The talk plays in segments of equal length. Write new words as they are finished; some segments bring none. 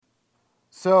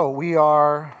So we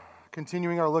are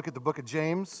continuing our look at the book of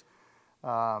James,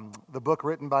 the book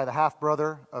written by the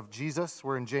half-brother of Jesus.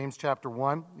 We're in James chapter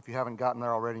 1, if you haven't gotten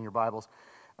there already in your Bibles.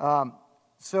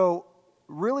 So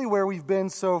really where we've been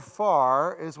so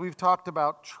far is we've talked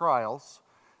about trials,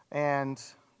 and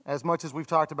as much as we've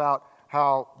talked about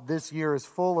how this year is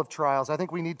full of trials, I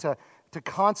think we need to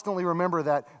constantly remember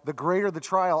that the greater the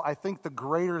trial, I think the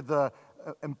greater the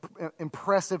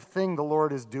impressive thing the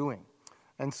Lord is doing.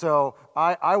 And so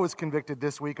I was convicted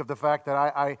this week of the fact that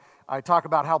I talk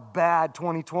about how bad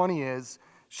 2020 is.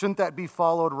 Shouldn't that be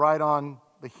followed right on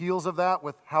the heels of that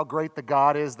with how great the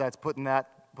God is that's putting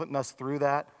us through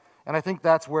that? And I think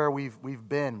that's where we've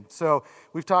been. So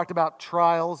we've talked about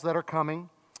trials that are coming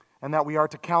and that we are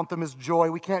to count them as joy.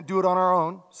 We can't do it on our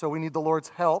own, so we need the Lord's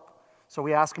help. So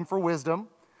we ask Him for wisdom.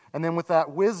 And then with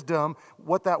that wisdom,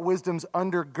 what that wisdom's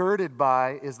undergirded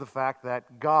by is the fact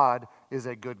that God is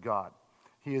a good God.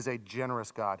 He is a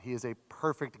generous God. He is a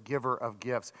perfect giver of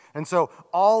gifts. And so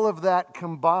all of that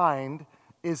combined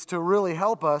is to really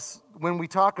help us when we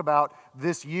talk about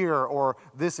this year or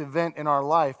this event in our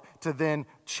life to then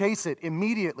chase it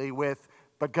immediately with,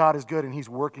 but God is good and He's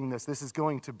working this. This is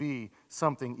going to be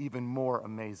something even more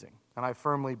amazing. And I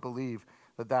firmly believe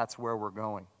that that's where we're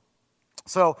going.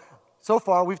 So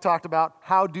far we've talked about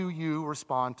how do you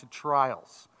respond to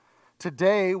trials.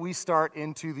 Today, we start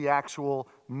into the actual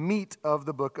meat of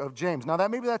the book of James. Now,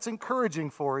 maybe that's encouraging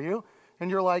for you,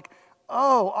 and you're like,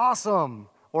 oh, awesome.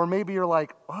 Or maybe you're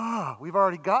like, we've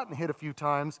already gotten hit a few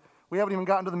times. We haven't even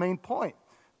gotten to the main point.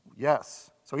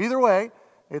 Yes. So either way,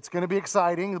 it's going to be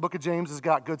exciting. The book of James has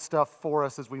got good stuff for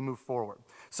us as we move forward.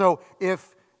 So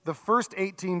if the first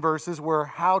 18 verses were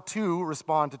how to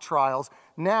respond to trials,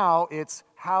 now it's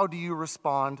how do you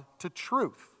respond to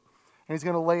truth? And he's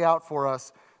going to lay out for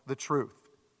us the truth.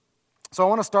 So I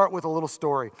want to start with a little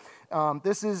story.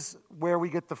 This is where we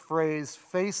get the phrase,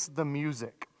 face the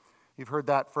music. You've heard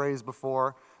that phrase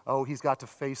before. Oh, he's got to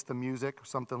face the music, or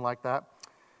something like that.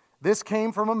 This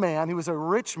came from a man who was a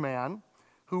rich man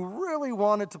who really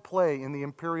wanted to play in the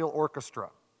imperial orchestra,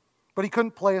 but he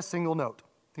couldn't play a single note.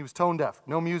 He was tone deaf,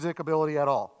 no music ability at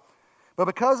all. But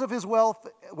because of his wealth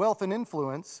and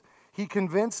influence, he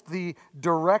convinced the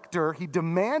director, he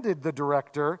demanded the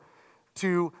director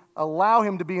to allow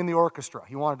him to be in the orchestra.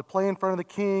 He wanted to play in front of the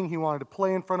king. He wanted to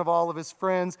play in front of all of his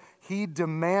friends. He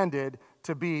demanded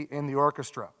to be in the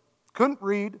orchestra. Couldn't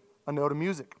read a note of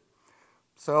music.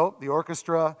 So the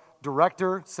orchestra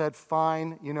director said,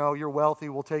 fine, you're wealthy,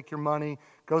 we'll take your money.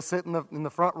 Go sit in the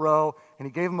front row. And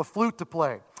he gave him a flute to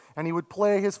play. And he would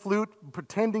play his flute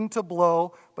pretending to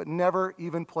blow, but never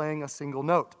even playing a single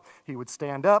note. He would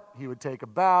stand up, he would take a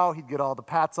bow, he'd get all the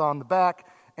pats on the back,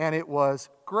 and it was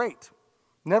great.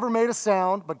 Never made a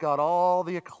sound, but got all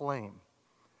the acclaim.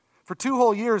 For 2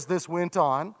 whole years, this went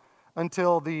on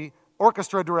until the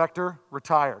orchestra director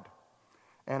retired.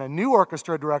 And a new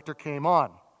orchestra director came on.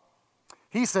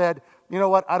 He said, you know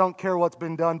what, I don't care what's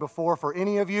been done before for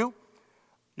any of you.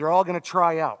 You're all going to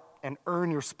try out and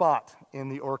earn your spot in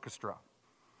the orchestra.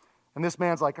 And this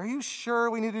man's like, are you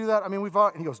sure we need to do that? I mean,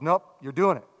 and he goes, nope, you're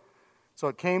doing it. So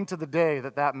it came to the day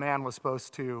that man was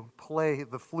supposed to play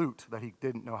the flute that he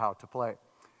didn't know how to play.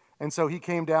 And so he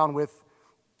came down with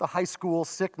the high school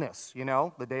sickness,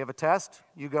 the day of a test.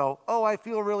 You go, oh, I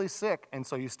feel really sick, and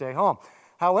so you stay home.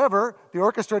 However, the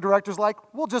orchestra director's like,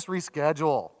 we'll just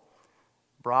reschedule.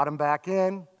 Brought him back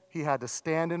in. He had to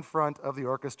stand in front of the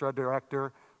orchestra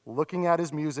director, looking at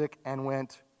his music, and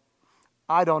went,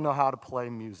 I don't know how to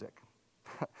play music.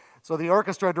 So the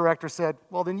orchestra director said,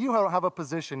 well, then you don't have a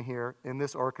position here in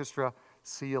this orchestra.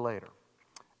 See you later.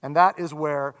 And that is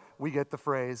where we get the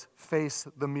phrase, face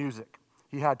the music.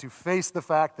 He had to face the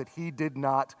fact that he did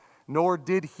not, nor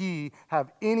did he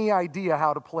have any idea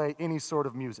how to play any sort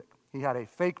of music. He had a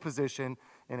fake position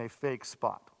in a fake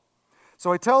spot.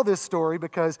 So I tell this story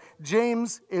because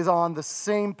James is on the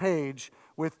same page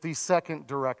with the second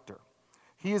director.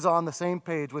 He is on the same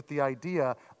page with the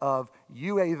idea of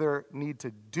you either need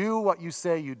to do what you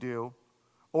say you do,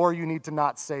 or you need to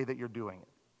not say that you're doing it.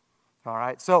 All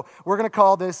right, so we're going to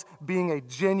call this being a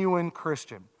genuine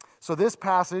Christian. So this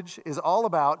passage is all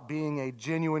about being a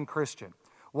genuine Christian,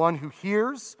 one who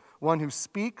hears, one who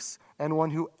speaks, and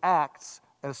one who acts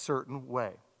a certain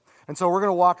way. And so we're going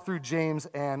to walk through James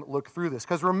and look through this.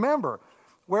 Because remember,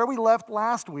 where we left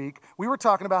last week, we were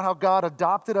talking about how God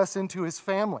adopted us into His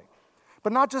family.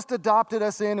 But not just adopted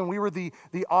us in and we were the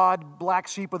odd black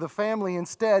sheep of the family.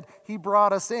 Instead, He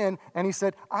brought us in and He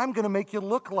said, I'm going to make you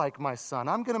look like my son.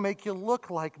 I'm going to make you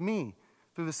look like me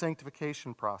through the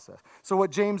sanctification process. So what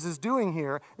James is doing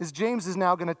here is James is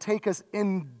now going to take us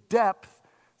in depth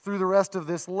through the rest of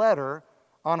this letter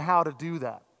on how to do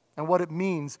that and what it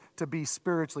means to be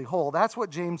spiritually whole. That's what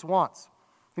James wants.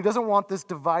 He doesn't want this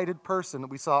divided person that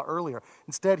we saw earlier.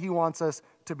 Instead, he wants us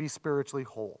to be spiritually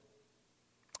whole,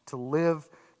 to live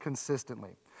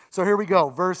consistently. So here we go,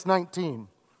 verse 19.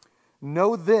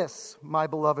 Know this, my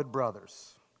beloved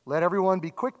brothers. Let everyone be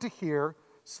quick to hear,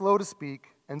 slow to speak,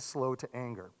 and slow to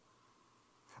anger.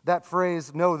 That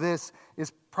phrase, know this,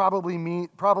 is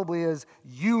probably as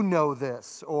you know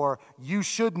this, or you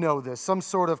should know this, some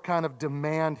sort of kind of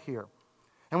demand here.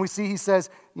 And we see he says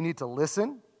you need to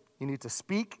listen, you need to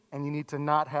speak, and you need to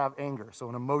not have anger, so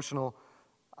an emotional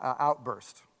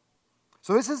outburst.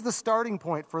 So this is the starting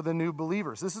point for the new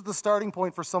believers. This is the starting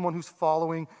point for someone who's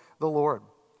following the Lord.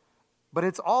 But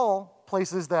it's all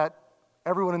places that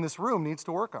everyone in this room needs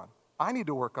to work on. I need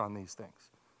to work on these things.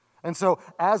 And so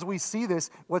as we see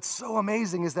this, what's so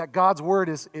amazing is that God's word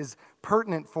is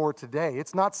pertinent for today.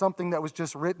 It's not something that was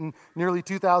just written nearly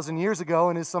 2,000 years ago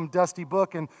and is some dusty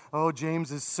book and, oh,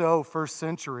 James is so first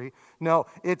century. No,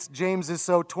 it's James is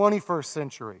so 21st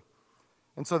century.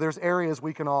 And so there's areas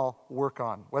we can all work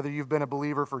on. Whether you've been a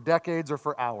believer for decades or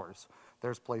for hours,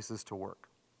 there's places to work.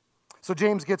 So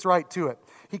James gets right to it.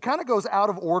 He kind of goes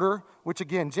out of order, which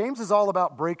again, James is all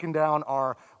about breaking down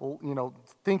our,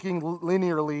 thinking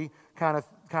linearly kind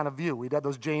of view. We had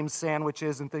those James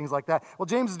sandwiches and things like that. Well,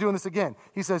 James is doing this again.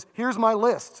 He says, here's my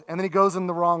list, and then he goes in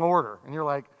the wrong order. And you're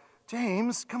like,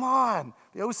 James, come on.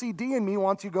 The OCD in me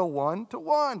wants you to go 1 to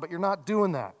 1, but you're not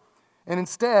doing that. And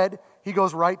instead, he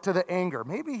goes right to the anger.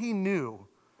 Maybe he knew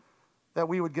that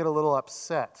we would get a little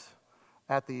upset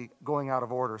at the going out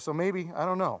of order. So maybe, I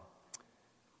don't know.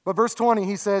 But verse 20,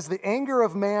 he says, the anger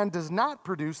of man does not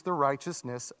produce the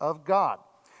righteousness of God.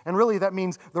 And really that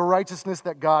means the righteousness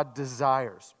that God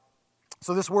desires.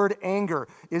 So this word anger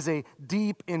is a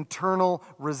deep internal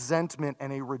resentment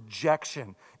and a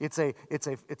rejection. It's a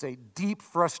deep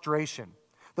frustration.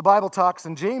 The Bible talks,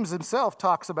 and James himself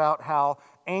talks about how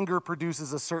anger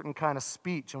produces a certain kind of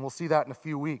speech, and we'll see that in a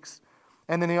few weeks.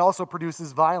 And then he also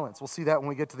produces violence. We'll see that when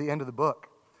we get to the end of the book.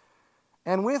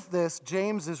 And with this,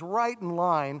 James is right in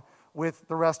line with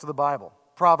the rest of the Bible.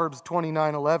 Proverbs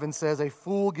 29:11 says, a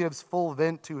fool gives full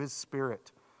vent to his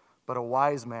spirit, but a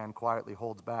wise man quietly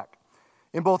holds back.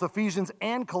 In both Ephesians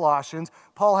and Colossians,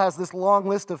 Paul has this long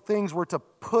list of things we're to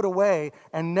put away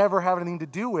and never have anything to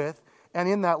do with, and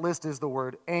in that list is the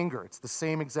word anger. It's the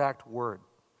same exact word.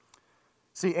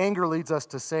 See, anger leads us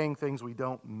to saying things we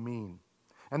don't mean.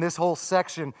 And this whole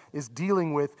section is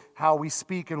dealing with how we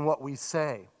speak and what we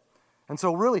say. And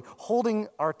so really, holding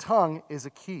our tongue is a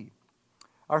key.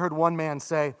 I heard one man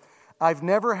say, I've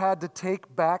never had to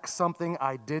take back something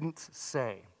I didn't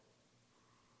say.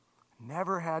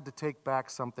 Never had to take back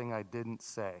something I didn't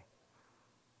say.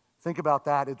 Think about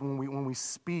that when we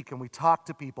speak and we talk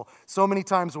to people. So many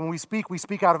times when we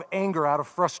speak out of anger, out of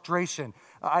frustration.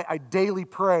 I daily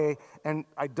pray, and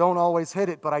I don't always hit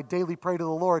it, but I daily pray to the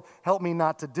Lord, help me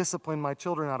not to discipline my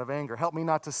children out of anger. Help me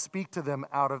not to speak to them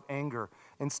out of anger.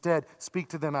 Instead, speak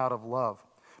to them out of love.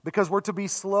 Because we're to be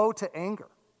slow to anger.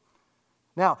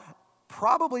 Now,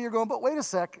 probably you're going, but wait a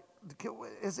sec,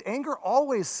 is anger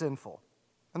always sinful?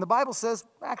 And the Bible says,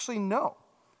 actually, no.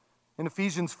 In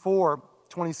Ephesians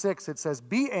 4:26, it says,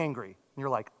 be angry. And you're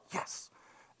like, yes.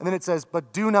 And then it says,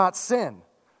 but do not sin.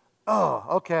 Oh,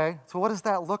 okay. So what does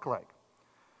that look like?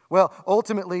 Well,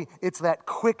 ultimately, it's that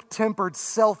quick-tempered,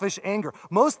 selfish anger.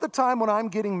 Most of the time when I'm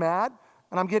getting mad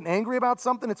and I'm getting angry about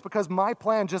something, it's because my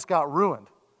plan just got ruined.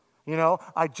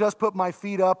 I just put my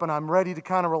feet up and I'm ready to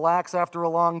kind of relax after a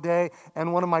long day,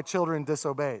 and one of my children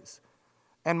disobeys.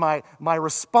 And my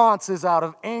response is out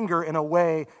of anger in a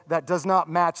way that does not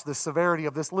match the severity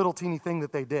of this little teeny thing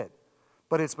that they did.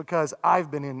 But it's because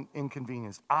I've been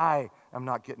inconvenienced. I am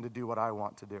not getting to do what I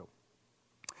want to do.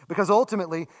 Because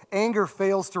ultimately, anger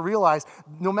fails to realize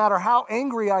no matter how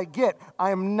angry I get,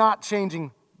 I am not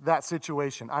changing that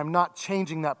situation. I'm not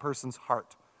changing that person's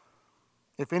heart.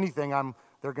 If anything,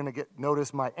 they're going to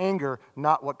notice my anger,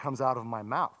 not what comes out of my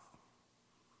mouth.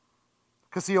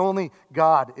 Because only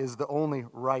God is the only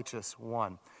righteous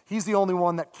one. He's the only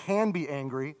one that can be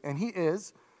angry, and he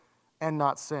is, and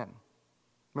not sin.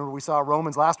 Remember, we saw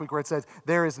Romans last week where it says,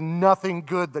 there is nothing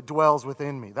good that dwells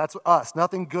within me. That's us.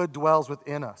 Nothing good dwells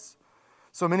within us.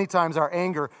 So many times our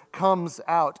anger comes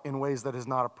out in ways that is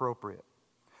not appropriate.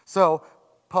 So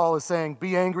Paul is saying,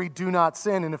 be angry, do not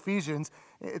sin in Ephesians.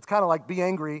 It's kind of like be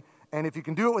angry, and if you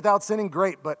can do it without sinning,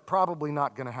 great, but probably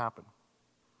not going to happen.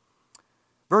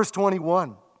 Verse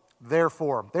 21,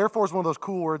 Therefore. Therefore is one of those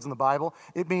cool words in the Bible.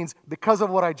 It means because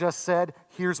of what I just said,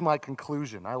 here's my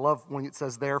conclusion. I love when it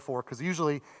says therefore, because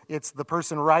usually it's the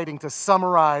person writing to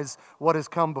summarize what has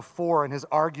come before in his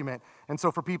argument. And so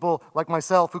for people like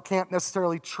myself who can't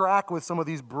necessarily track with some of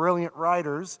these brilliant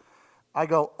writers, I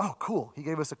go, oh, cool, he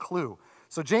gave us a clue.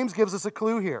 So James gives us a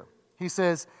clue here. He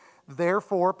says,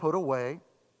 therefore put away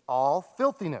all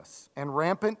filthiness and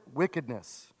rampant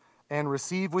wickedness, and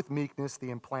receive with meekness the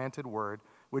implanted word,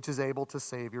 which is able to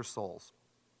save your souls.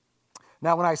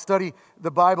 Now, when I study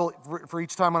the Bible for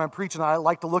each time when I'm preaching, I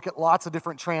like to look at lots of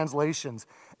different translations.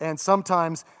 And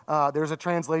sometimes there's a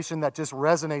translation that just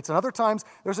resonates, and other times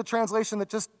there's a translation that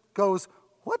just goes,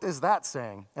 what is that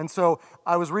saying? And so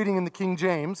I was reading in the King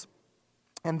James,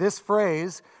 and this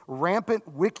phrase, rampant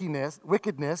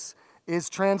wickedness, is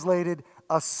translated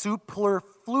a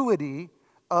superfluity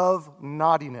of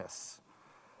naughtiness.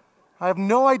 I have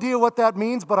no idea what that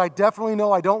means, but I definitely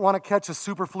know I don't want to catch a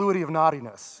superfluity of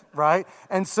naughtiness, right?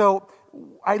 And so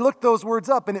I looked those words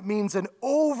up, and it means an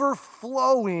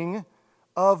overflowing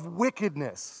of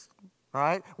wickedness,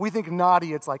 right? We think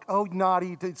naughty, it's like, oh,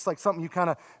 naughty, it's like something you kind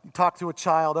of talk to a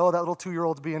child, oh, that little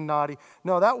 2-year-old's being naughty.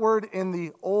 No, that word in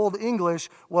the Old English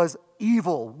was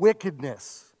evil,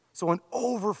 wickedness. So an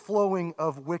overflowing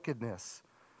of wickedness.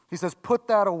 He says, put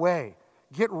that away,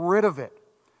 get rid of it.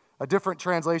 A different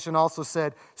translation also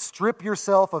said, strip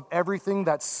yourself of everything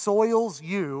that soils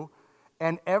you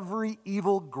and every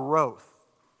evil growth.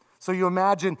 So you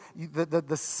imagine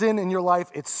the sin in your life,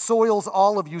 it soils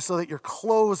all of you so that your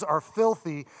clothes are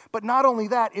filthy. But not only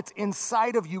that, it's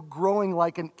inside of you growing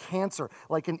like a cancer,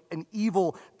 like an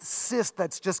evil cyst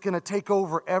that's just going to take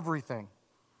over everything.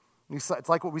 It's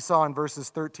like what we saw in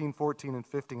verses 13, 14, and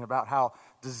 15 about how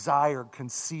desire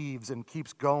conceives and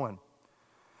keeps going.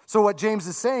 So what James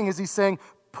is saying is he's saying,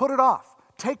 put it off,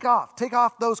 take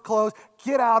off those clothes,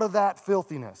 get out of that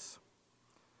filthiness.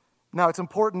 Now, it's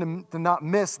important to not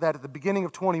miss that at the beginning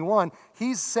of 21,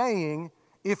 he's saying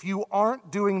if you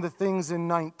aren't doing the things in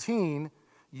 19,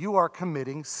 you are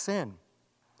committing sin.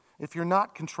 If you're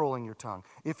not controlling your tongue,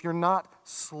 if you're not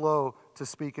slow to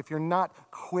speak, if you're not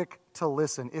quick to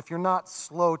listen, if you're not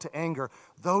slow to anger,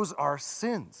 those are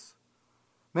sins.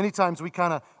 Many times we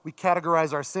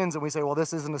categorize our sins and we say, well,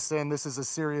 this isn't a sin, this is a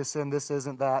serious sin, this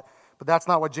isn't that. But that's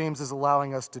not what James is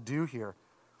allowing us to do here.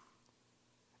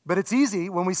 But it's easy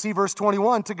when we see verse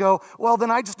 21 to go, well,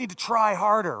 then I just need to try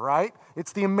harder, right?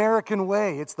 It's the American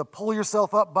way. It's the pull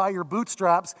yourself up by your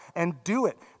bootstraps and do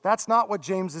it. That's not what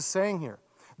James is saying here.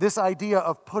 This idea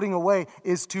of putting away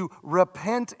is to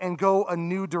repent and go a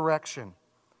new direction.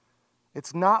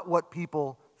 It's not what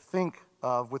people think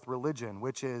of with religion,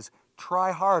 which is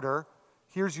try harder,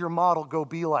 here's your model, go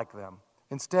be like them.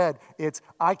 Instead, it's,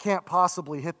 I can't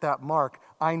possibly hit that mark,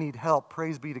 I need help,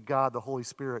 praise be to God, the Holy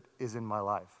Spirit is in my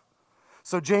life.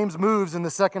 So James moves in the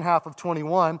second half of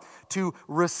 21 to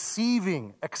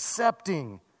receiving,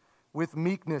 accepting with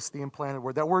meekness the implanted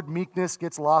word. That word meekness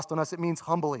gets lost on us, it means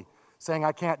humbly, saying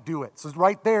I can't do it. So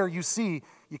right there you see,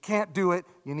 you can't do it,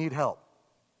 you need help.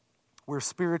 We're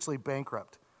spiritually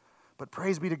bankrupt. But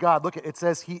praise be to God, look, it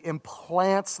says he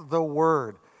implants the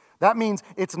word. That means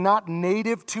it's not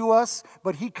native to us,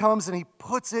 but he comes and he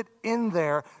puts it in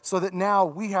there so that now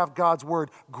we have God's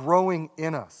word growing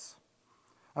in us.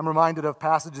 I'm reminded of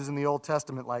passages in the Old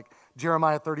Testament like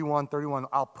Jeremiah 31:31.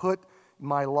 I'll put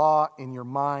my law in your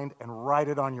mind and write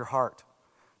it on your heart.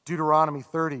 Deuteronomy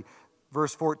 30,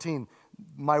 verse 14.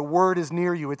 My word is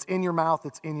near you, it's in your mouth,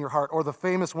 it's in your heart. Or the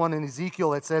famous one in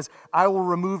Ezekiel, it says, I will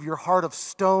remove your heart of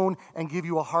stone and give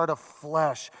you a heart of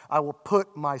flesh. I will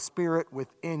put my spirit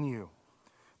within you.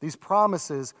 These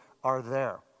promises are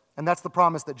there. And that's the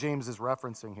promise that James is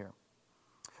referencing here.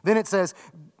 Then it says,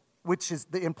 which is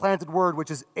the implanted word,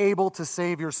 which is able to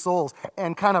save your souls.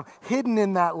 And kind of hidden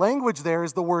in that language there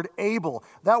is the word able.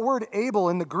 That word able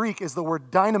in the Greek is the word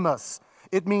dynamis.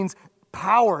 It means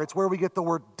power. It's where we get the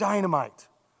word dynamite.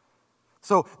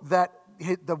 So that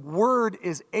the word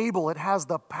is able. It has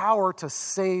the power to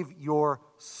save your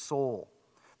soul.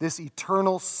 This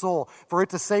eternal soul. For it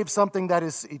to save something that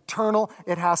is eternal,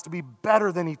 it has to be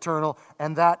better than eternal,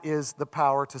 and that is the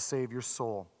power to save your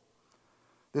soul.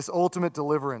 This ultimate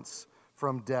deliverance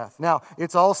from death. Now,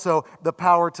 it's also the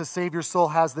power to save your soul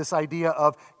has this idea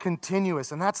of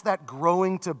continuous, and that's that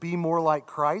growing to be more like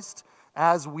Christ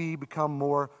as we become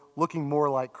looking more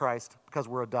like Christ because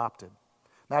we're adopted.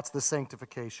 That's the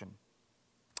sanctification.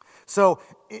 So,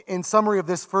 in summary of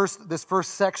this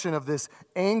first section of this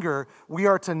anger, we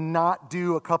are to not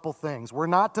do a couple things. We're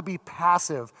not to be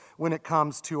passive when it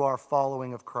comes to our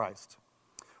following of Christ.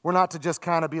 We're not to just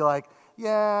kind of be like,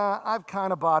 yeah, I've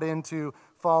kind of bought into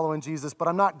following Jesus, but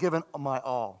I'm not giving my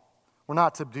all. We're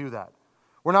not to do that.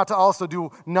 We're not to also do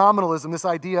nominalism, this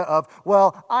idea of,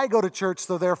 well, I go to church,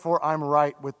 so therefore I'm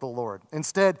right with the Lord.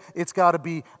 Instead, it's got to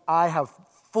be, I have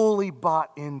fully bought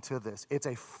into this. It's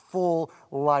a full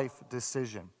life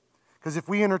decision. Because if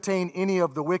we entertain any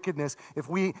of the wickedness, if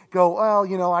we go,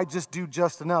 well, I just do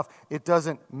just enough, it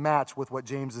doesn't match with what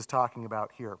James is talking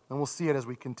about here. And we'll see it as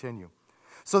we continue.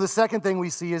 So the second thing we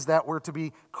see is that we're to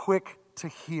be quick to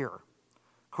hear.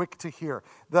 Quick to hear.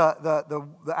 The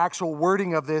actual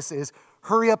wording of this is,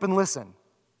 hurry up and listen.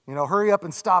 Hurry up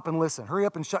and stop and listen. Hurry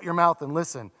up and shut your mouth and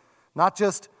listen. Not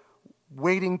just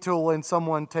waiting till when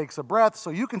someone takes a breath so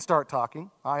you can start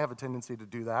talking. I have a tendency to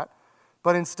do that.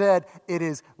 But instead, it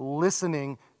is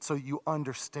listening so you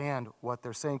understand what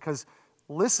they're saying. Because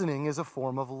listening is a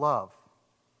form of love,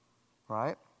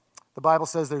 right? The Bible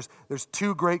says there's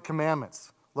two great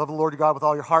commandments. Love the Lord your God with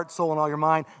all your heart, soul, and all your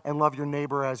mind, and love your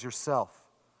neighbor as yourself.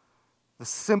 The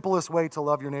simplest way to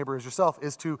love your neighbor as yourself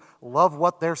is to love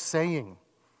what they're saying.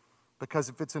 Because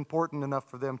if it's important enough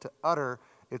for them to utter,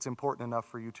 it's important enough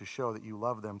for you to show that you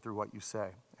love them through what you say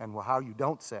and how you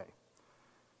don't say.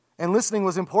 And listening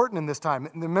was important in this time.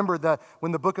 Remember that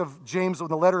when the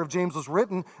letter of James was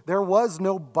written, there was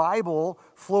no Bible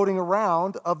floating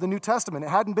around of the New Testament. It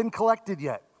hadn't been collected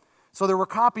yet. So there were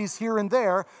copies here and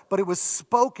there, but it was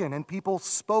spoken and people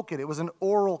spoke it. It was an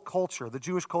oral culture. The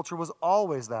Jewish culture was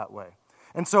always that way.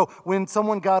 And so when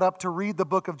someone got up to read the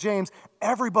book of James,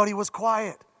 everybody was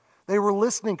quiet. They were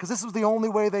listening because this was the only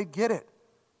way they'd get it.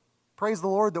 Praise the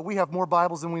Lord that we have more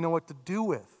Bibles than we know what to do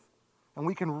with, and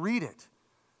we can read it.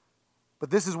 But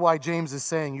this is why James is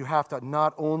saying you have to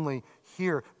not only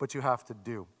hear, but you have to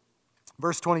do.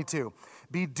 Verse 22,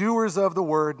 be doers of the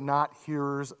word, not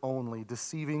hearers only,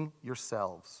 deceiving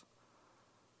yourselves.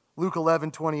 Luke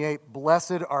 11:28,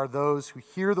 blessed are those who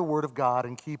hear the word of God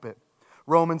and keep it.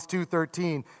 Romans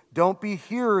 2:13, don't be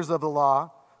hearers of the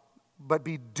law, but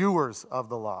be doers of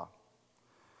the law.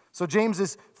 So James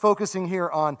is focusing here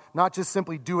on not just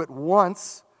simply do it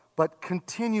once, but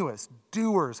continuous,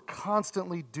 doers,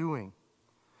 constantly doing.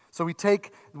 So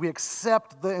we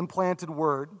accept the implanted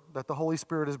word that the Holy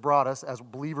Spirit has brought us as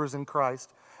believers in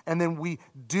Christ, and then we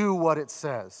do what it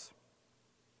says.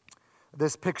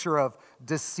 This picture of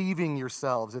deceiving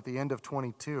yourselves at the end of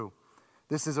 22.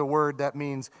 This is a word that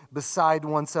means beside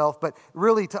oneself, but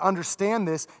really to understand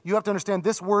this, you have to understand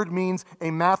this word means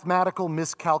a mathematical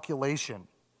miscalculation.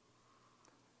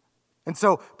 And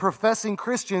so professing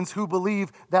Christians who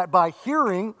believe that by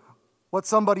hearing what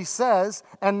somebody says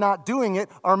and not doing it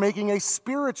are making a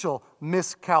spiritual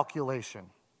miscalculation.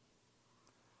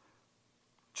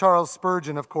 Charles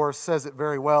Spurgeon, of course, says it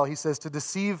very well. He says, to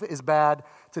deceive is bad,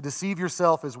 to deceive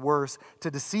yourself is worse, to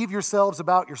deceive yourselves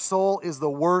about your soul is the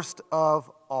worst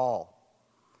of all.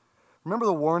 Remember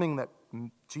the warning that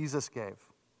Jesus gave.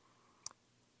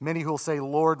 Many who will say,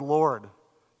 Lord, Lord,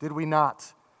 did we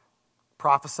not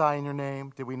prophesy in your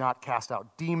name? Did we not cast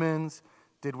out demons?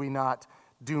 Did we not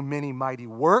do many mighty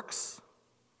works?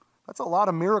 That's a lot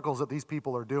of miracles that these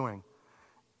people are doing.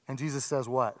 And Jesus says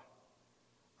what?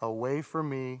 Away from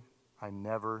me, I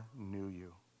never knew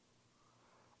you.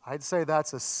 I'd say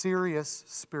that's a serious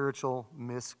spiritual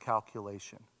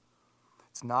miscalculation.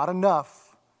 It's not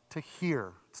enough to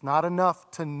hear. It's not enough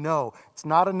to know. It's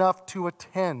not enough to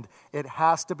attend. It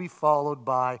has to be followed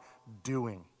by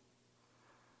doing.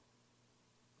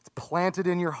 It's planted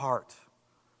in your heart.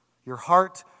 Your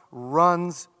heart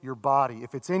runs your body.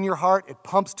 If it's in your heart, it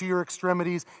pumps to your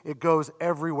extremities. It goes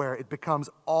everywhere. It becomes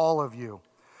all of you.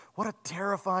 What a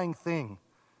terrifying thing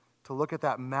to look at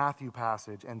that Matthew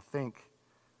passage and think,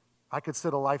 I could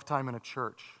sit a lifetime in a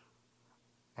church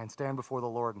and stand before the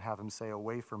Lord and have him say,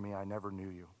 away from me, I never knew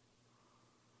you.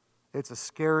 It's a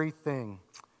scary thing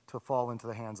to fall into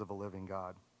the hands of a living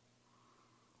God.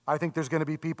 I think there's going to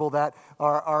be people that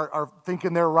are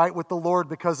thinking they're right with the Lord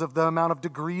because of the amount of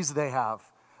degrees they have,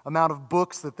 amount of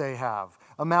books that they have,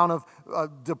 amount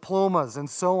of diplomas and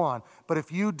so on. But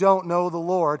if you don't know the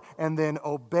Lord and then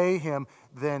obey him,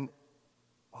 then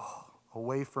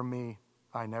away from me,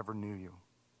 I never knew you.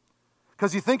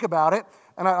 Because you think about it,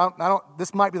 and I don't.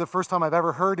 This might be the first time I've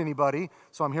ever heard anybody,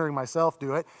 so I'm hearing myself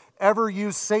do it, ever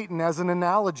use Satan as an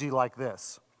analogy like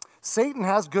this. Satan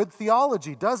has good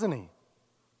theology, doesn't he?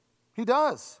 He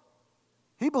does.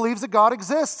 He believes that God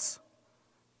exists.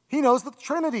 He knows the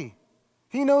Trinity.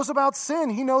 He knows about sin.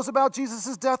 He knows about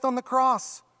Jesus' death on the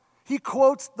cross. He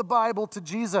quotes the Bible to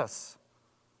Jesus.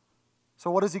 So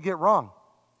what does he get wrong?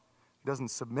 He doesn't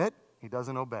submit. He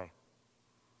doesn't obey.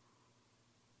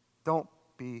 Don't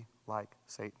be like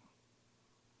Satan,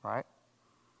 right?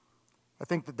 I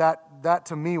think that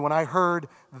to me, when I heard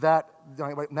that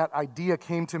idea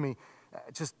came to me,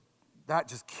 that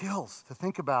just kills to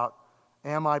think about,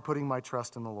 am I putting my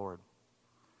trust in the Lord?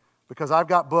 Because I've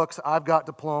got books, I've got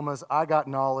diplomas, I got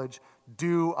knowledge.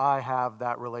 Do I have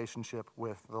that relationship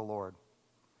with the Lord?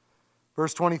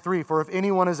 Verse 23, for if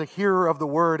anyone is a hearer of the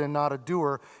word and not a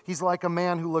doer, he's like a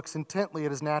man who looks intently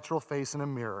at his natural face in a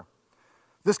mirror.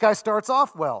 This guy starts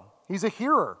off well. He's a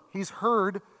hearer. He's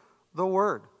heard the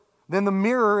word. Then the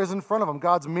mirror is in front of him.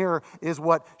 God's mirror is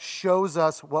what shows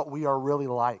us what we are really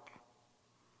like.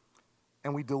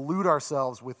 And we delude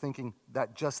ourselves with thinking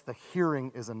that just the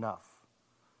hearing is enough.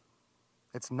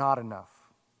 It's not enough.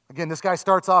 Again, this guy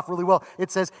starts off really well.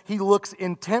 It says he looks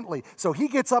intently. So he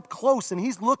gets up close and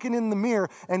he's looking in the mirror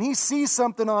and he sees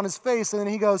something on his face and then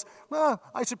he goes, well,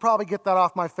 I should probably get that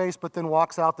off my face, but then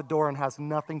walks out the door and has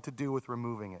nothing to do with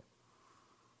removing it.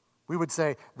 We would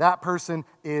say that person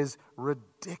is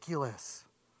ridiculous.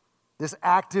 This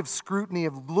active scrutiny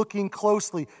of looking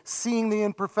closely, seeing the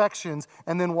imperfections,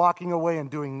 and then walking away and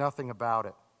doing nothing about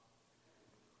it.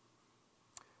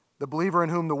 The believer in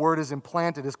whom the word is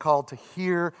implanted is called to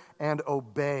hear and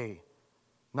obey,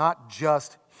 not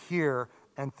just hear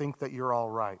and think that you're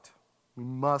all right. We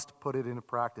must put it into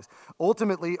practice.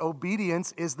 Ultimately,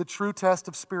 obedience is the true test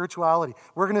of spirituality.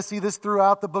 We're going to see this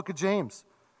throughout the book of James.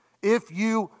 If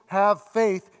you have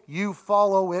faith, you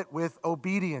follow it with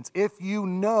obedience. If you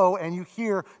know and you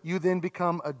hear, you then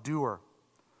become a doer.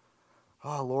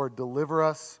 Oh, Lord, deliver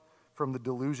us from the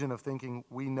delusion of thinking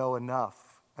we know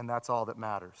enough, and that's all that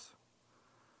matters.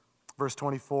 Verse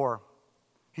 24,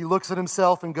 he looks at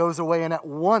himself and goes away and at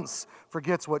once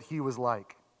forgets what he was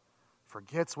like.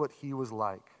 Forgets what he was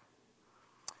like.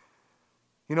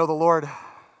 You know, the Lord,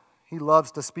 he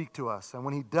loves to speak to us, and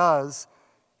when he does,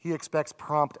 he expects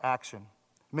prompt action.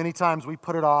 Many times we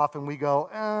put it off and we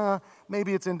go,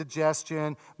 maybe it's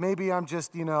indigestion. Maybe I'm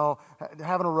just,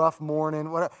 having a rough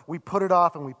morning. We put it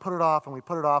off and we put it off and we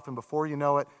put it off, and before you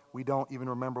know it, we don't even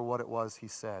remember what it was he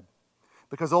said.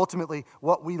 Because ultimately,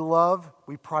 what we love,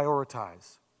 we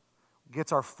prioritize.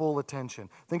 Gets our full attention.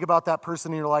 Think about that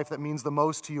person in your life that means the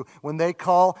most to you. When they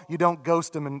call, you don't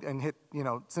ghost them and hit,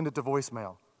 send it to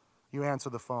voicemail. You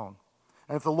answer the phone.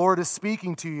 And if the Lord is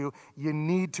speaking to you, you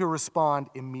need to respond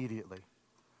immediately.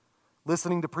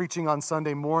 Listening to preaching on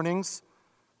Sunday mornings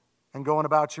and going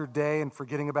about your day and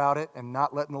forgetting about it and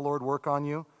not letting the Lord work on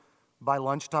you, by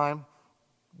lunchtime,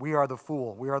 we are the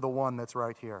fool. We are the one that's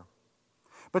right here.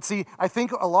 But see, I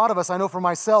think a lot of us, I know for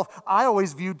myself, I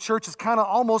always viewed church as kind of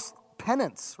almost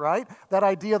penance, right? That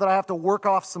idea that I have to work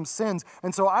off some sins.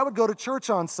 And so I would go to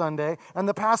church on Sunday, and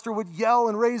the pastor would yell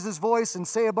and raise his voice and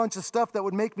say a bunch of stuff that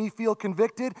would make me feel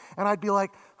convicted, and I'd be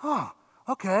like,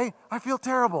 okay, I feel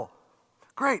terrible.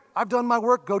 Great, I've done my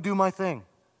work, go do my thing.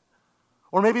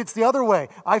 Or maybe it's the other way.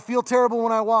 I feel terrible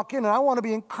when I walk in, and I want to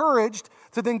be encouraged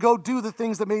to then go do the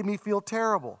things that made me feel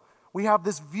terrible. We have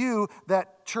this view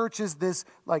that church is this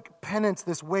penance,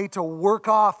 this way to work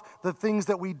off the things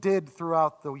that we did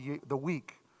throughout the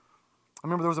week. I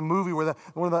remember there was a movie where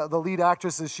one of the lead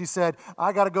actresses, she said,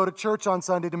 I got to go to church on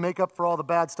Sunday to make up for all the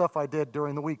bad stuff I did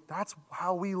during the week. That's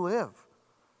how we live.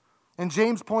 And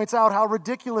James points out how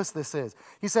ridiculous this is.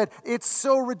 He said, it's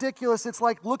so ridiculous, it's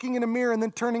like looking in a mirror and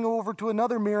then turning over to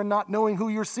another mirror and not knowing who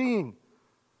you're seeing.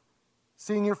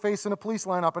 Seeing your face in a police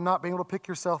lineup and not being able to pick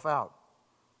yourself out.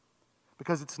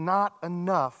 Because it's not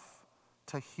enough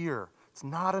to hear. It's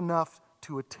not enough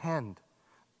to attend.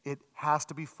 It has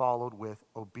to be followed with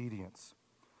obedience.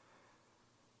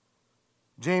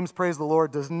 James, praise the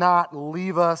Lord, does not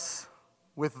leave us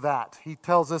with that. He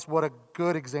tells us what a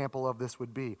good example of this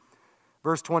would be.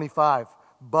 Verse 25,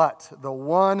 but the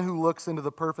one who looks into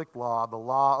the perfect law, the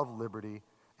law of liberty,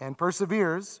 and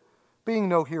perseveres, being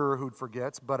no hearer who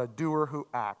forgets, but a doer who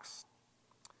acts,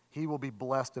 he will be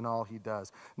blessed in all he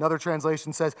does. Another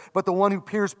translation says, but the one who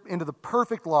peers into the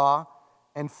perfect law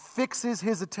and fixes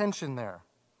his attention there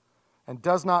and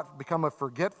does not become a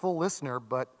forgetful listener,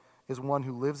 but is one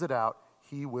who lives it out,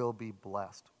 he will be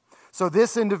blessed. So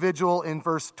this individual in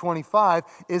verse 25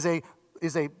 is a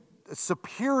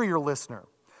superior listener.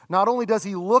 Not only does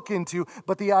he look into,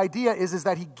 but the idea is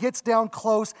that he gets down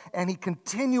close and he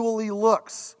continually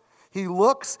looks. He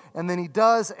looks, and then he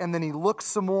does, and then he looks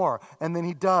some more, and then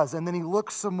he does, and then he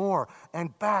looks some more,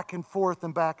 and back and forth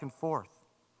and back and forth.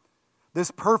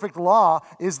 This perfect law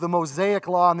is the Mosaic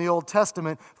law in the Old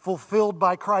Testament fulfilled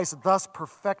by Christ, thus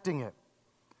perfecting it.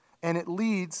 And it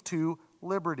leads to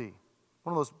liberty.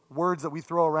 One of those words that we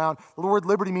throw around. The word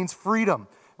liberty means freedom,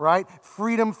 right?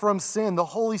 Freedom from sin. The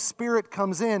Holy Spirit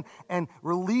comes in and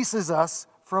releases us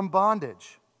from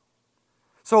bondage.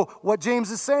 So what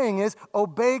James is saying is,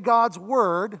 obey God's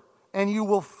word and you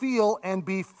will feel and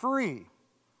be free.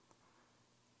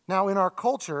 Now, in our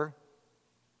culture,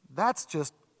 that's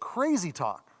just crazy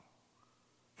talk.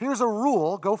 Here's a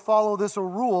rule, go follow this a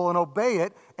rule and obey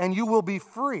it, and you will be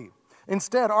free.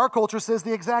 Instead, our culture says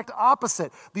the exact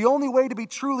opposite. The only way to be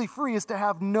truly free is to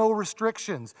have no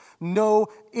restrictions, no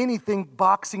anything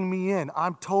boxing me in.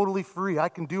 I'm totally free. I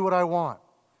can do what I want.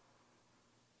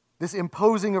 This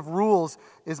imposing of rules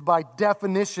is by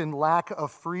definition lack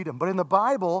of freedom. But in the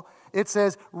Bible, it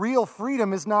says real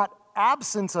freedom is not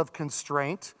absence of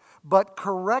constraint, but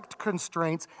correct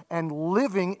constraints and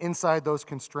living inside those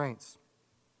constraints.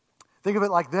 Think of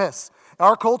it like this.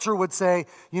 Our culture would say,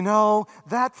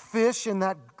 that fish and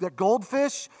that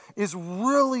goldfish is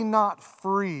really not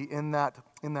free in that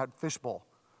fishbowl.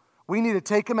 We need to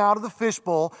take him out of the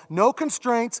fishbowl, no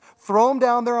constraints, throw him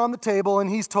down there on the table, and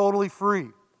he's totally free.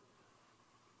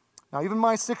 Now, even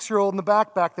my 6-year-old in the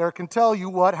back there can tell you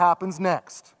what happens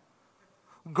next.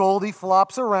 Goldie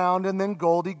flops around, and then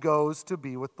Goldie goes to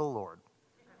be with the Lord.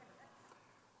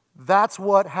 That's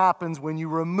what happens when you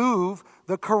remove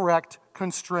the correct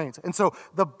constraints. And so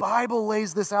the Bible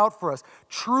lays this out for us.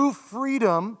 True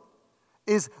freedom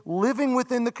is living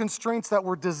within the constraints that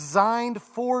were designed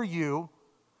for you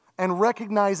and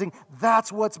recognizing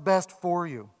that's what's best for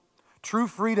you. True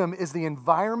freedom is the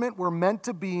environment we're meant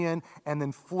to be in and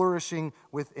then flourishing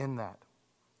within that.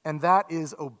 And that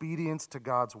is obedience to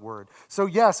God's word. So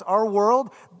yes, our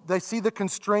world, they see the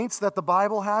constraints that the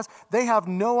Bible has. They have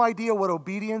no idea what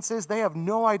obedience is. They have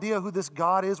no idea who this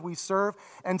God is we serve.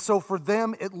 And so for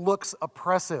them, it looks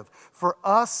oppressive. For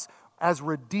us, as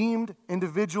redeemed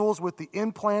individuals with the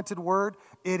implanted word,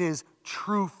 it is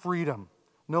true freedom.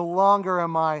 No longer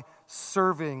am I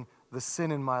serving the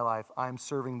sin in my life. I'm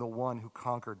serving the one who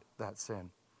conquered that sin.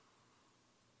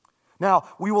 Now,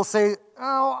 we will say,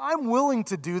 I'm willing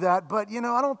to do that, but,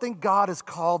 I don't think God has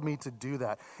called me to do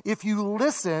that. If you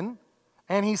listen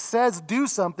and he says do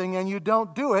something and you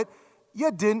don't do it,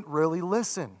 you didn't really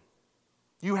listen.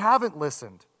 You haven't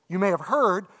listened. You may have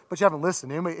heard, but you haven't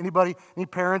listened. Anybody, any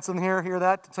parents in here hear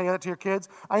that, say that to your kids?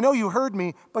 I know you heard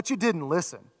me, but you didn't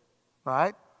listen,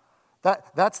 right?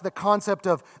 That's the concept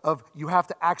of you have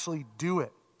to actually do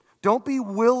it. Don't be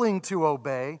willing to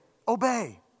obey,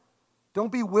 obey. Don't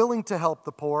be willing to help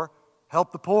the poor,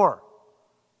 help the poor.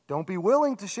 Don't be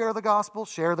willing to share the gospel,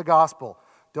 share the gospel.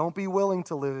 Don't be willing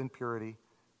to live in purity,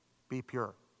 be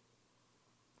pure.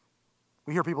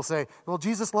 We hear people say, well,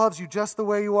 Jesus loves you just the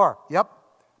way you are. Yep,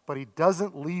 but he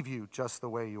doesn't leave you just the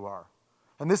way you are.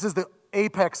 And this is the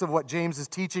apex of what James is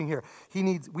teaching here.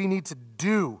 We need to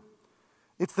do.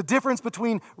 It's the difference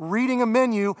between reading a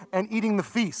menu and eating the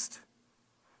feast.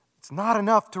 It's not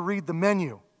enough to read the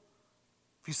menu.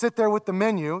 If you sit there with the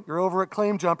menu, you're over at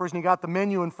Claim Jumpers and you got the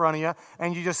menu in front of you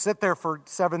and you just sit there for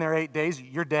 7 or 8 days,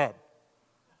 you're dead.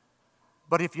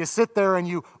 But if you sit there and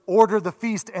you order the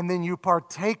feast and then you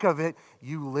partake of it,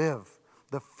 you live.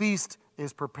 The feast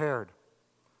is prepared.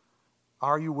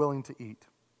 Are you willing to eat?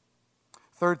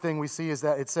 Third thing we see is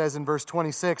that it says in verse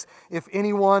 26, if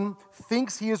anyone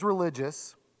thinks he is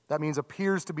religious, that means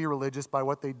appears to be religious by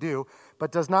what they do,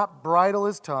 but does not bridle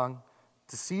his tongue,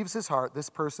 deceives his heart, this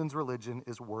person's religion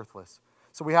is worthless.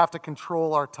 So we have to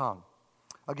control our tongue.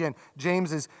 Again,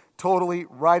 James is totally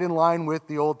right in line with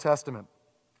the Old Testament.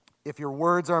 If your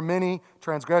words are many,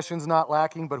 transgressions not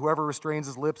lacking, but whoever restrains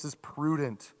his lips is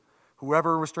prudent.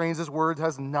 Whoever restrains his words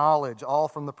has knowledge, all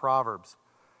from the Proverbs.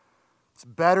 It's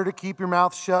better to keep your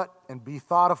mouth shut and be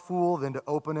thought a fool than to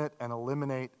open it and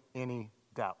eliminate any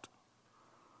doubt.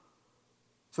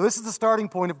 So this is the starting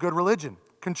point of good religion,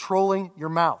 controlling your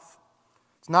mouth.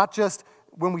 It's not just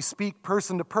when we speak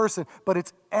person to person, but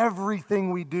it's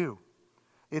everything we do.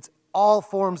 It's all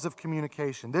forms of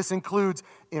communication. This includes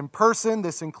in person,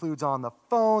 this includes on the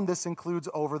phone, this includes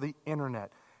over the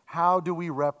internet. How do we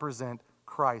represent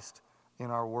Christ in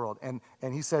our world? And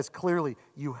he says clearly,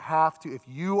 you have to, if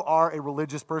you are a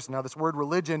religious person. Now this word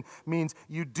religion means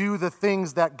you do the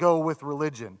things that go with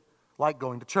religion, like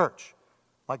going to church,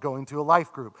 like going to a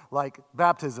life group, like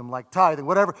baptism, like tithing,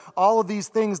 whatever. All of these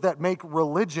things that make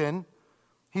religion,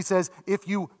 he says, if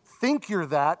you think you're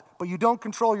that, but you don't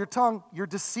control your tongue, you're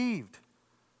deceived.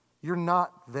 You're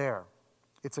not there.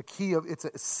 It's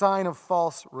a sign of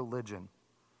false religion.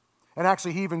 And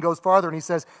actually, he even goes farther and he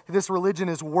says, this religion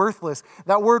is worthless.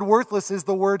 That word worthless is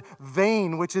the word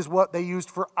vain, which is what they used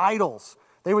for idols.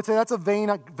 They would say that's a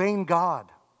vain God.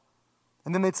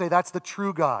 And then they'd say that's the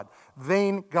true God,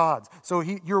 vain gods. So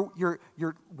you're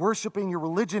worshiping, your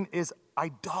religion is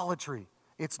idolatry.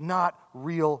 It's not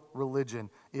real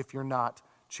religion if you're not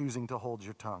choosing to hold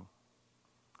your tongue.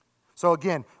 So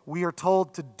again, we are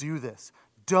told to do this.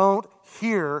 Don't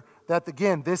hear that,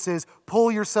 again, this is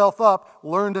pull yourself up,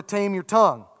 learn to tame your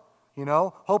tongue.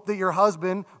 Hope that your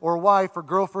husband or wife or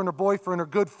girlfriend or boyfriend or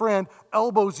good friend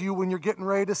elbows you when you're getting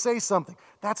ready to say something.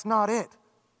 That's not it.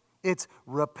 It's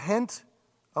repent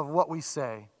of what we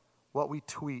say, what we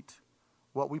tweet,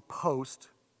 what we post,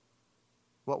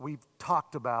 what we've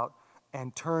talked about,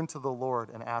 and turn to the Lord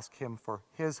and ask Him for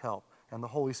His help and the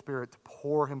Holy Spirit to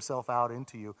pour Himself out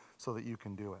into you so that you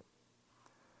can do it.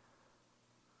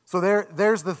 So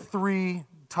there's the three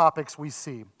topics we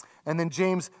see. And then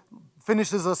James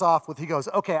finishes us off with, he goes,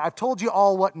 okay, I've told you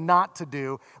all what not to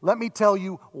do. Let me tell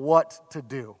you what to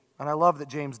do. And I love that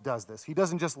James does this. He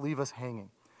doesn't just leave us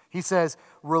hanging. He says,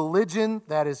 religion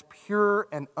that is pure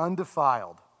and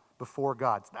undefiled before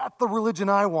God. That's the religion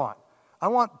I want. I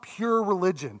want pure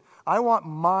religion. I want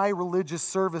my religious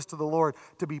service to the Lord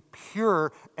to be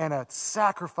pure and a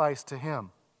sacrifice to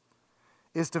Him.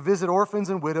 Is to visit orphans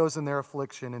and widows in their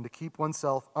affliction and to keep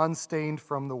oneself unstained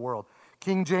from the world.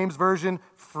 King James Version,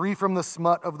 free from the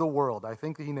smut of the world. I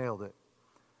think he nailed it.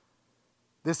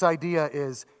 This idea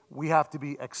is we have to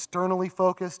be externally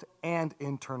focused and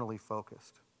internally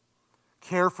focused.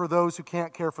 Care for those who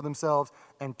can't care for themselves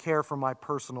and care for my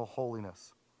personal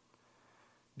holiness.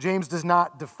 James does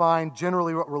not define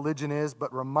generally what religion is,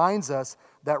 but reminds us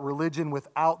that religion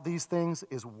without these things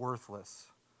is worthless.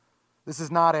 This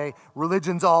is not a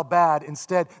religion's all bad.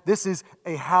 Instead, this is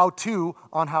a how-to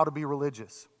on how to be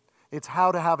religious. It's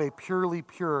how to have a purely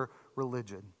pure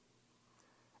religion.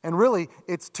 And really,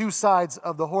 it's two sides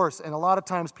of the horse, and a lot of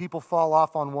times people fall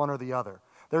off on one or the other.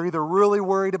 They're either really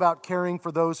worried about caring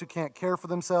for those who can't care for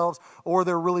themselves, or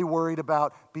they're really worried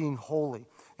about being holy.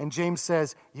 And James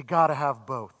says, you got to have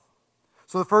both.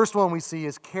 So the first one we see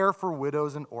is care for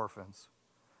widows and orphans.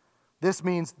 This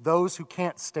means those who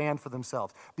can't stand for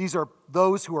themselves. These are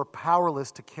those who are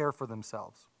powerless to care for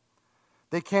themselves.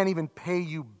 They can't even pay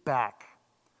you back.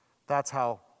 That's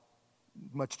how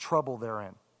much trouble they're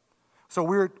in. So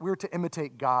we're to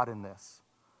imitate God in this.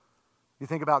 You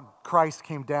think about Christ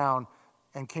came down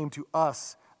and came to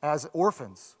us as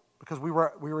orphans because we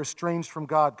were estranged from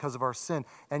God because of our sin,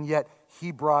 and yet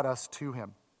He brought us to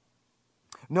Him.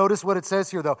 Notice what it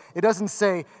says here, though. It doesn't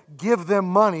say, give them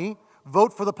money,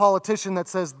 vote for the politician that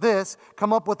says this,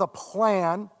 come up with a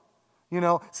plan,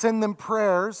 send them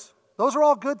prayers. Those are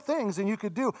all good things, and you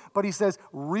could do. But he says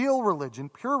real religion,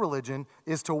 pure religion,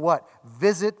 is to what?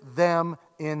 Visit them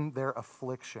in their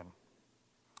affliction.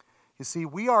 You see,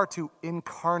 we are to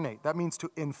incarnate. That means to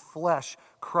inflesh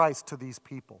Christ to these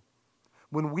people.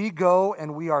 When we go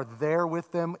and we are there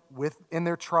with them in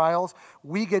their trials,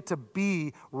 we get to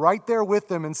be right there with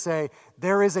them and say,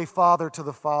 there is a father to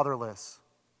the fatherless.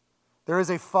 There is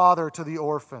a father to the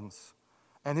orphans,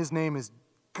 and His name is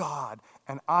God,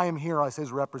 and I am here as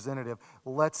His representative.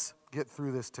 Let's get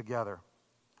through this together.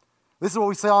 This is what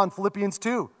we saw in Philippians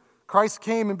 2. Christ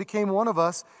came and became one of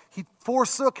us. He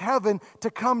forsook heaven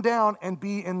to come down and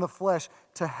be in the flesh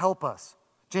to help us.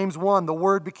 James 1, the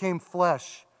Word became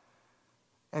flesh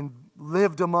and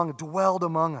dwelled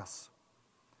among us.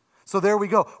 So there we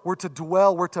go. We're to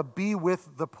dwell, we're to be with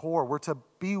the poor, we're to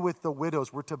be with the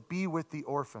widows, we're to be with the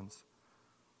orphans.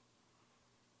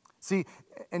 See,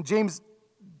 and James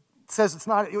says it's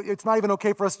not even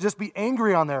okay for us to just be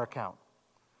angry on their account.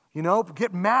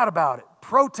 Get mad about it,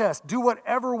 protest, do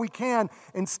whatever we can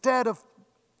instead of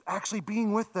actually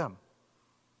being with them.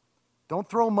 Don't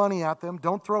throw money at them.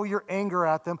 Don't throw your anger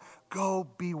at them. Go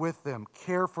be with them.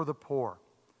 Care for the poor.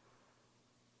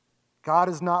 God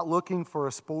is not looking for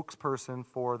a spokesperson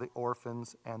for the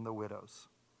orphans and the widows.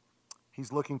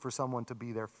 He's looking for someone to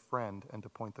be their friend and to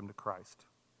point them to Christ.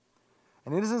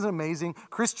 And it isn't amazing?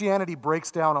 Christianity breaks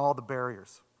down all the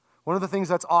barriers. One of the things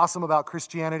that's awesome about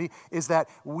Christianity is that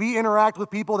we interact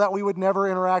with people that we would never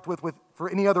interact with for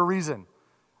any other reason.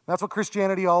 That's what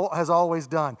Christianity has always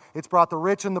done. It's brought the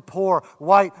rich and the poor,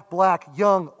 white, black,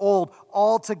 young, old,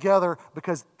 all together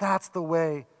because that's the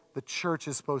way the church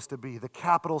is supposed to be, the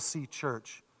capital C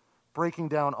church, breaking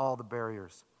down all the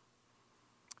barriers.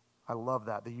 I love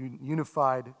that, the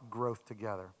unified growth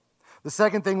together. The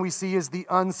second thing we see is the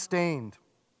unstained.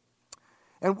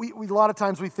 And we a lot of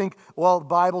times we think, well, the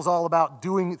Bible's all about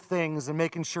doing things and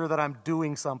making sure that I'm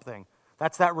doing something.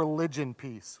 That's that religion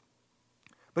piece.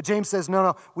 But James says,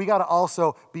 no, we got to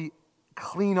also be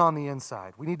clean on the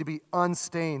inside. We need to be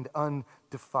unstained,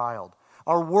 undefiled.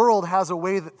 Our world has a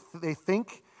way that they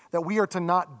think that we are to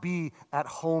not be at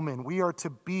home in. We are to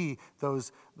be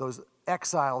those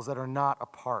exiles that are not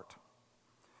apart.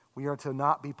 We are to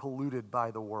not be polluted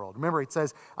by the world. Remember, it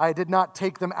says, I did not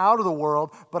take them out of the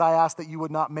world, but I asked that you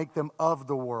would not make them of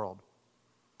the world.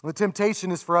 The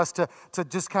temptation is for us to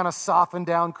just kind of soften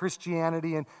down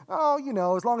Christianity and,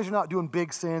 as long as you're not doing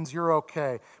big sins, you're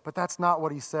okay. But that's not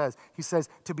what he says. He says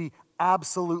to be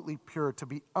absolutely pure, to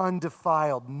be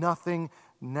undefiled, nothing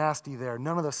nasty there,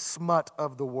 none of the smut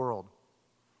of the world.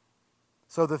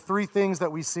 So the three things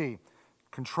that we see: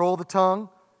 control the tongue,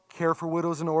 care for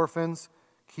widows and orphans,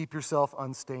 keep yourself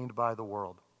unstained by the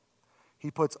world.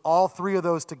 He puts all three of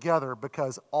those together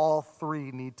because all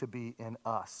three need to be in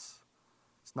us.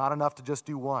 It's not enough to just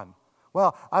do one.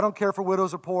 Well, I don't care for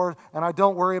widows or poor, and I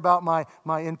don't worry about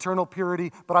my internal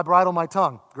purity, but I bridle my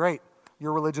tongue. Great,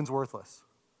 your religion's worthless.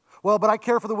 Well, but I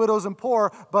care for the widows and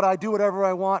poor, but I do whatever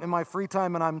I want in my free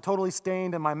time, and I'm totally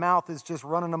stained, and my mouth is just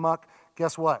running amok.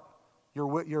 Guess what?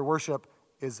 Your worship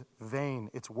is vain.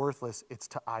 It's worthless. It's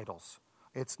to idols.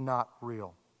 It's not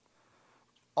real.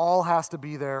 All has to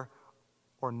be there,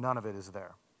 or none of it is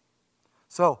there.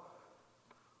 So,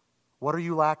 what are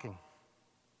you lacking?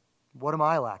 What am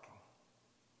I lacking?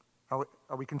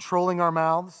 Are we controlling our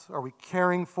mouths? Are we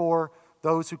caring for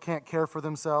those who can't care for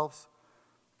themselves?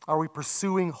 Are we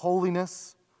pursuing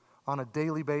holiness on a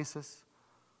daily basis?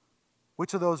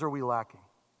 Which of those are we lacking?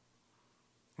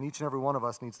 And each and every one of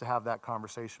us needs to have that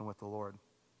conversation with the Lord.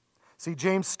 See,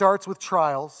 James starts with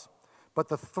trials, but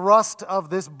the thrust of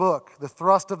this book, the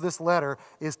thrust of this letter,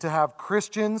 is to have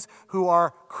Christians who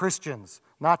are Christians,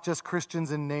 not just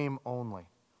Christians in name only.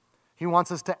 He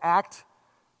wants us to act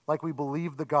like we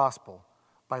believe the gospel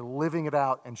by living it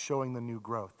out and showing the new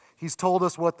growth. He's told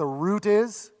us what the root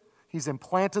is. He's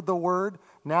implanted the word.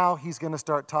 Now he's going to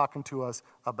start talking to us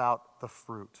about the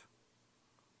fruit.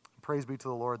 Praise be to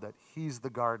the Lord that he's the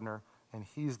gardener and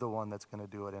he's the one that's going to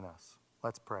do it in us.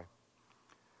 Let's pray.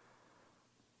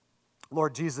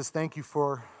 Lord Jesus, thank you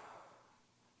for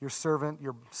your servant,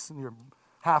 your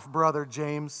half-brother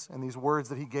James, and these words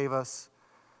that he gave us.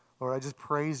 Lord, I just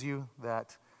praise you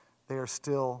that they are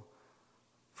still,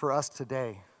 for us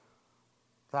today,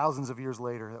 thousands of years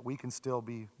later, that we can still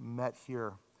be met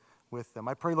here with them.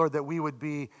 I pray, Lord, that we would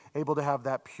be able to have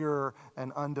that pure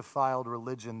and undefiled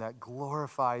religion that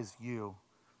glorifies you.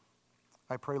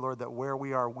 I pray, Lord, that where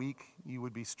we are weak, you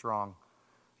would be strong.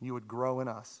 You would grow in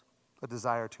us a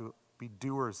desire to be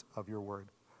doers of your word,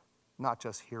 not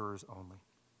just hearers only.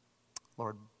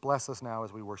 Lord, bless us now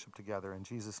as we worship together. In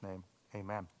Jesus' name,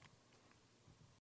 amen.